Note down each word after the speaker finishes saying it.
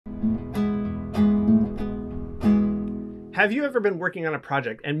Have you ever been working on a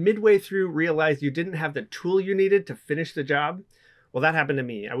project and midway through realized you didn't have the tool you needed to finish the job? Well, that happened to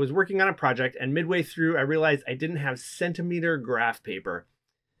me. I was working on a project and midway through I realized I didn't have centimeter graph paper.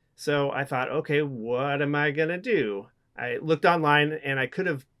 So I thought, okay, what am I gonna do? I looked online and I could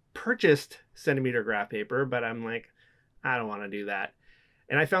have purchased centimeter graph paper, but I'm like, I don't want to do that.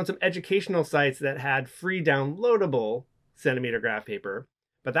 And I found some educational sites that had free downloadable centimeter graph paper,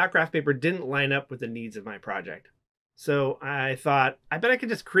 but that graph paper didn't line up with the needs of my project. So I thought, I bet I could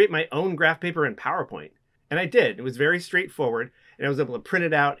just create my own graph paper in PowerPoint. And I did. It was very straightforward, and I was able to print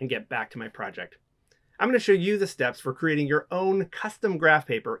it out and get back to my project. I'm going to show you the steps for creating your own custom graph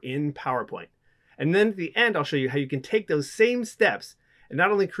paper in PowerPoint. And then at the end, I'll show you how you can take those same steps and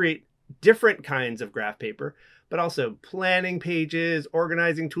not only create different kinds of graph paper, but also planning pages,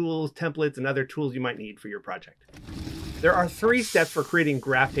 organizing tools, templates, and other tools you might need for your project. There are 3 steps for creating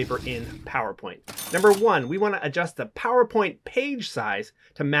graph paper in PowerPoint. Number 1, we want to adjust the PowerPoint page size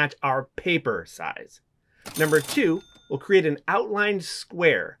to match our paper size. Number 2, we'll create an outlined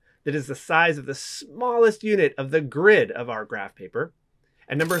square that is the size of the smallest unit of the grid of our graph paper.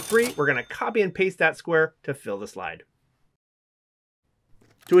 And number 3, we're going to copy and paste that square to fill the slide.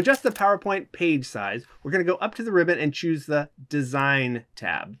 To adjust the PowerPoint page size, we're going to go up to the ribbon and choose the Design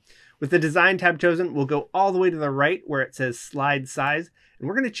tab. With the Design tab chosen, we'll go all the way to the right where it says Slide Size, and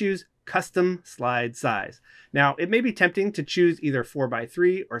we're going to choose Custom Slide Size. Now, it may be tempting to choose either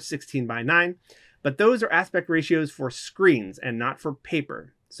 4:3 or 16:9, but those are aspect ratios for screens and not for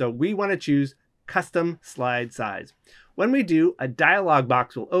paper. So we want to choose Custom Slide Size. When we do, a dialog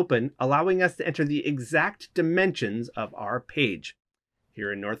box will open, allowing us to enter the exact dimensions of our page.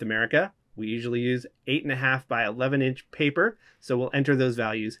 Here in North America, we usually use 8.5 by 11 inch paper, so we'll enter those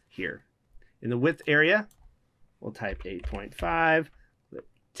values here. In the width area, we'll type 8.5, click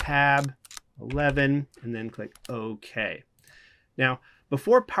tab 11, and then click OK. Now,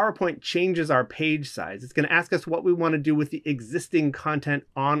 before PowerPoint changes our page size, it's going to ask us what we want to do with the existing content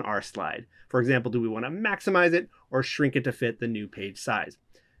on our slide. For example, do we want to maximize it or shrink it to fit the new page size?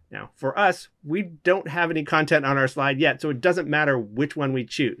 Now, for us, we don't have any content on our slide yet, so it doesn't matter which one we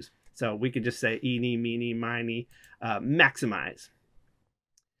choose. So we could just say eeny, meeny, miny, maximize.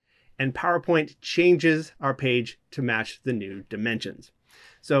 And PowerPoint changes our page to match the new dimensions.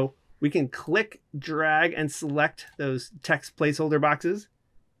 So we can click, drag, and select those text placeholder boxes,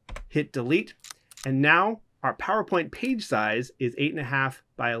 hit delete, and now our PowerPoint page size is 8.5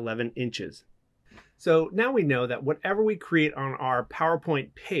 by 11 inches. So now we know that whatever we create on our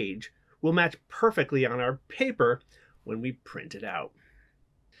PowerPoint page will match perfectly on our paper when we print it out.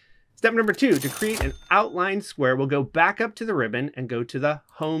 Step number 2, to create an outlined square, we'll go back up to the ribbon and go to the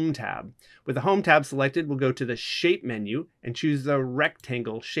Home tab. With the Home tab selected, we'll go to the Shape menu and choose the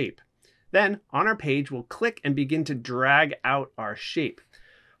rectangle shape. Then on our page, we'll click and begin to drag out our shape.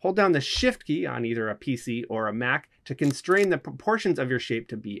 Hold down the Shift key on either a PC or a Mac to constrain the proportions of your shape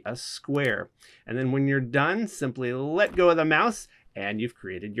to be a square. And then when you're done, simply let go of the mouse and you've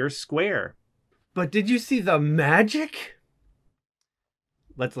created your square. But did you see the magic?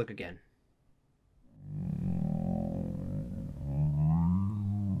 Let's look again.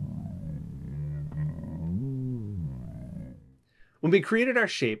 When we created our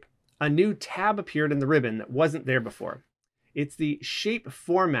shape, a new tab appeared in the ribbon that wasn't there before. It's the Shape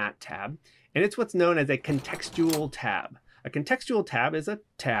Format tab, and it's what's known as a contextual tab. A contextual tab is a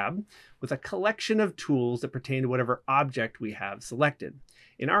tab with a collection of tools that pertain to whatever object we have selected.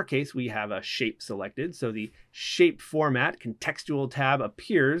 In our case, we have a shape selected, so the Shape Format contextual tab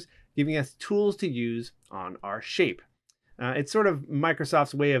appears, giving us tools to use on our shape. It's sort of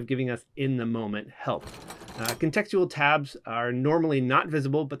Microsoft's way of giving us in-the-moment help. Contextual tabs are normally not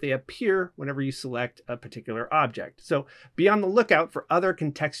visible, but they appear whenever you select a particular object. So be on the lookout for other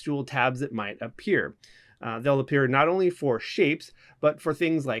contextual tabs that might appear. They'll appear not only for shapes, but for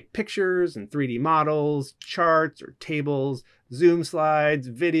things like pictures and 3D models, charts or tables, Zoom slides,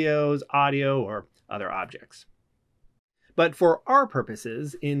 videos, audio, or other objects. But for our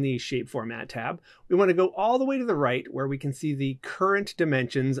purposes, in the Shape Format tab, we want to go all the way to the right where we can see the current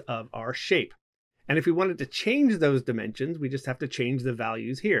dimensions of our shape. And if we wanted to change those dimensions, we just have to change the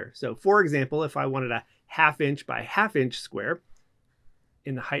values here. So for example, if I wanted a 1/2 inch by 1/2 inch square,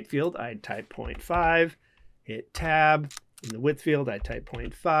 in the height field, I'd type 0.5, hit tab. In the width field, I'd type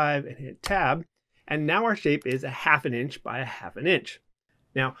 0.5 and hit tab. And now our shape is a 1/2 inch by 1/2 inch.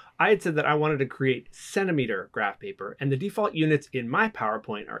 Now, I had said that I wanted to create centimeter graph paper, and the default units in my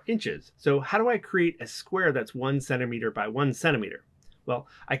PowerPoint are inches. So how do I create a square that's 1 centimeter by 1 centimeter? Well,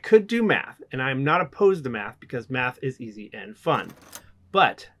 I could do math, and I'm not opposed to math because math is easy and fun.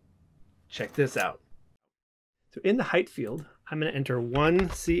 But check this out. So in the height field, I'm going to enter 1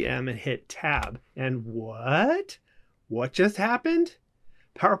 cm and hit tab. And what? What just happened?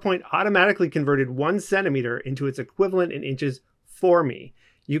 PowerPoint automatically converted 1 centimeter into its equivalent in inches for me.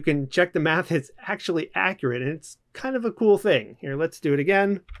 You can check the math, it's actually accurate, and it's kind of a cool thing. Here, let's do it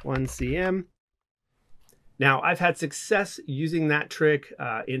again, 1 cm. Now, I've had success using that trick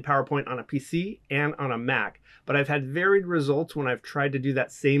in PowerPoint on a PC and on a Mac, but I've had varied results when I've tried to do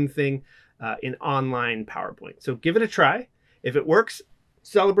that same thing in online PowerPoint. So give it a try. If it works,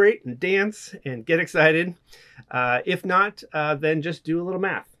 celebrate and dance and get excited. If not, then just do a little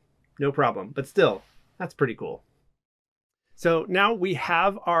math. No problem. But still, that's pretty cool. So now we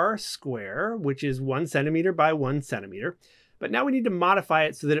have our square, which is 1 centimeter by 1 centimeter. But now we need to modify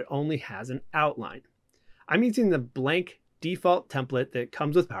it so that it only has an outline. I'm using the blank default template that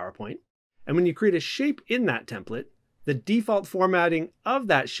comes with PowerPoint. And when you create a shape in that template, the default formatting of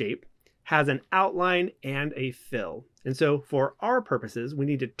that shape has an outline and a fill. And so for our purposes, we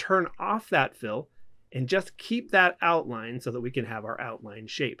need to turn off that fill and just keep that outline so that we can have our outline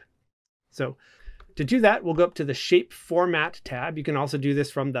shape. So to do that, we'll go up to the Shape Format tab. You can also do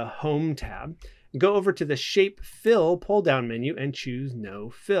this from the Home tab. Go over to the Shape Fill pull-down menu and choose No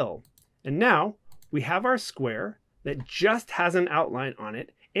Fill. And now we have our square that just has an outline on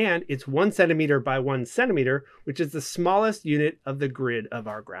it, and it's 1 centimeter by 1 centimeter, which is the smallest unit of the grid of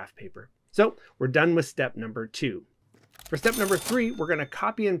our graph paper. So we're done with step number 2. For step number 3, we're going to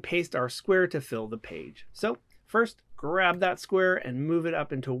copy and paste our square to fill the page. So first, grab that square and move it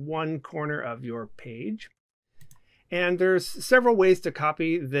up into one corner of your page. And there's several ways to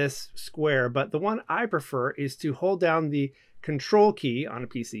copy this square, but the one I prefer is to hold down the Control key on a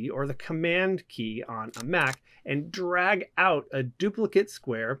PC or the Command key on a Mac and drag out a duplicate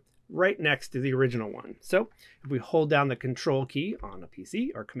square right next to the original one. So if we hold down the Control key on a PC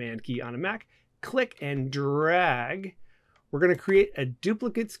or Command key on a Mac, click and drag, we're going to create a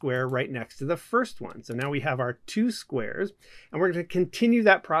duplicate square right next to the first one. So now we have our 2 squares, and we're going to continue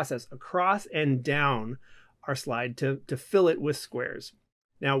that process across and down our slide to fill it with squares.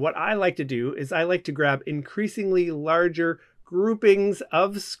 Now, what I like to do is I like to grab increasingly larger groupings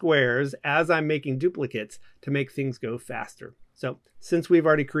of squares as I'm making duplicates to make things go faster. So since we've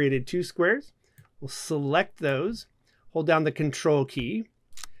already created 2 squares, we'll select those, hold down the Control key,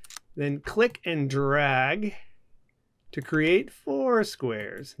 then click and drag to create 4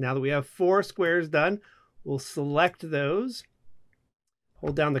 squares. Now that we have 4 squares done, we'll select those,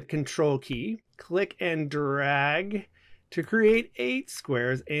 hold down the Control key, click and drag to create 8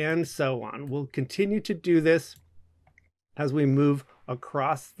 squares, and so on. We'll continue to do this as we move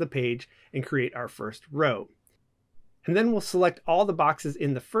across the page and create our first row. And then we'll select all the boxes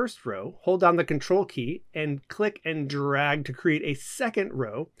in the first row, hold down the Control key, and click and drag to create a second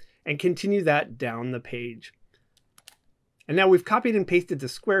row, and continue that down the page. And now we've copied and pasted the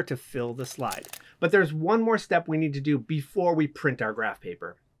square to fill the slide. But there's one more step we need to do before we print our graph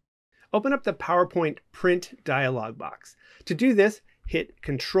paper. Open up the PowerPoint Print dialog box. To do this, hit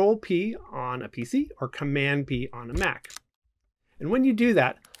Control P on a PC or Command P on a Mac. And when you do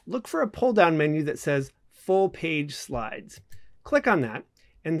that, look for a pull-down menu that says Full Page Slides. Click on that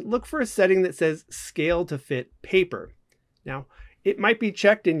and look for a setting that says Scale to Fit Paper. Now, it might be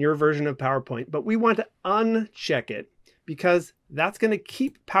checked in your version of PowerPoint, but we want to uncheck it because that's going to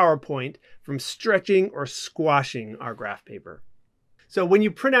keep PowerPoint from stretching or squashing our graph paper. So when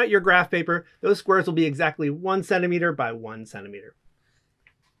you print out your graph paper, those squares will be exactly 1 centimeter by 1 centimeter.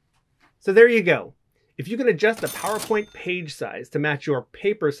 So there you go. If you can adjust the PowerPoint page size to match your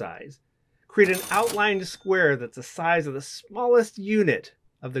paper size, create an outlined square that's the size of the smallest unit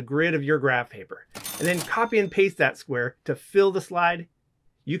of the grid of your graph paper, and then copy and paste that square to fill the slide,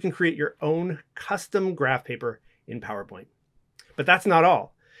 you can create your own custom graph paper in PowerPoint. But that's not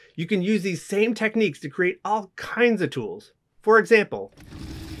all. You can use these same techniques to create all kinds of tools. For example,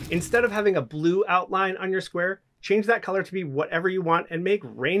 instead of having a blue outline on your square, change that color to be whatever you want and make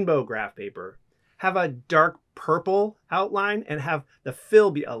rainbow graph paper. Have a dark purple outline and have the fill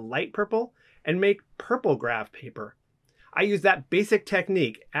be a light purple and make purple graph paper. I used that basic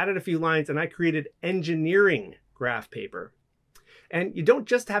technique, added a few lines, and I created engineering graph paper. And you don't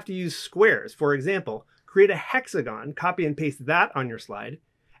just have to use squares. For example, create a hexagon, copy and paste that on your slide,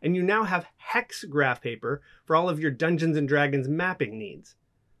 and you now have hex graph paper for all of your Dungeons and Dragons mapping needs.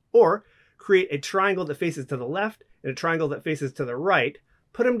 Or create a triangle that faces to the left and a triangle that faces to the right,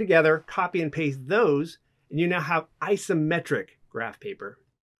 put them together, copy and paste those, and you now have isometric graph paper.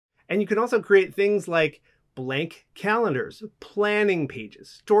 And you can also create things like blank calendars, planning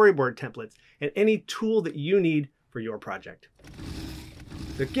pages, storyboard templates, and any tool that you need for your project.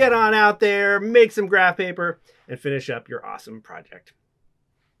 So get on out there, make some graph paper, and finish up your awesome project.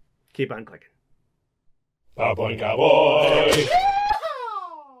 Keep on clicking. PowerPoint Cowboy!